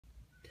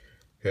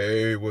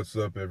Hey, what's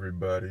up,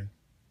 everybody?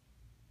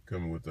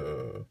 Coming with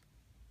a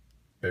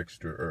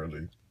extra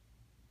early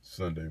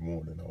Sunday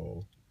morning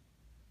haul.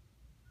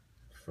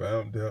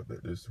 Found out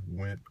that this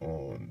went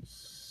on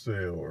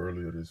sale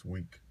earlier this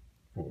week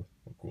for,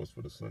 of course,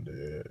 for the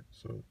Sunday ad.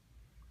 So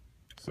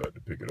decided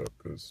to pick it up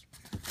because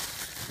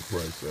the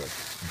price you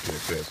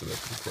can't pass it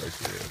up to the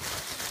price ad.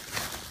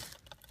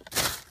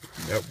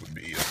 And that would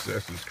be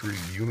Assassin's Creed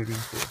Unity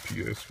for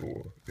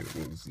PS4. It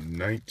was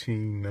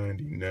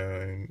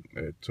 $19.99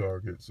 at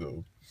Target,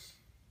 so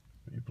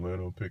if you plan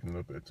on picking it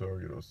up at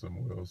Target or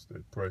somewhere else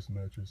that price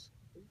matches,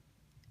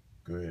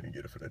 go ahead and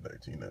get it for that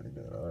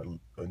 $19.99.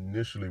 I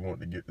initially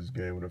wanted to get this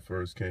game when it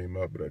first came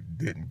out, but I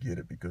didn't get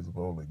it because of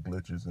all the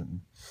glitches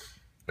and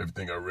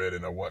everything I read,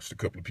 and I watched a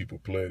couple of people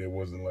play it. It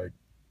wasn't like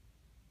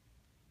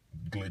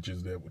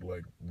glitches that would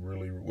like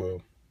really,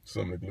 well,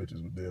 some of the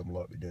glitches would damn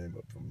lock the game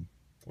up from,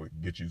 or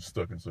get you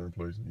stuck in certain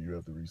places and you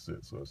have to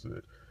reset. So I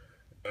said,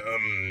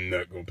 I'm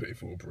not going to pay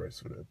full price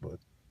for that, but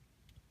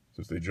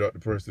since they dropped the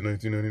price to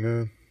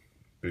 $19.99,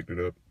 picked it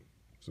up.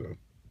 So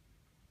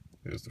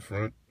here's the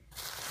front.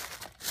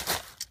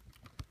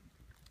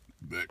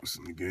 Back with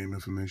some game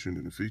information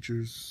and the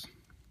features.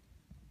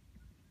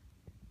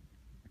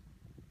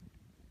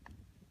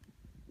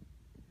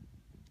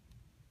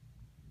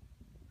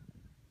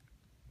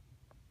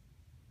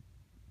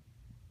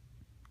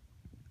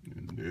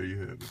 And there you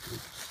have it,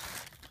 folks.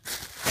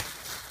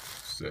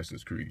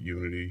 Assassin's Creed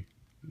Unity,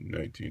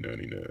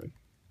 $19.99.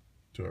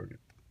 Target.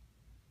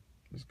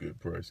 That's a good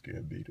price,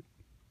 can't beat it.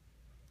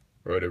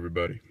 Alright,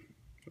 everybody.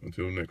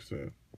 Until next time.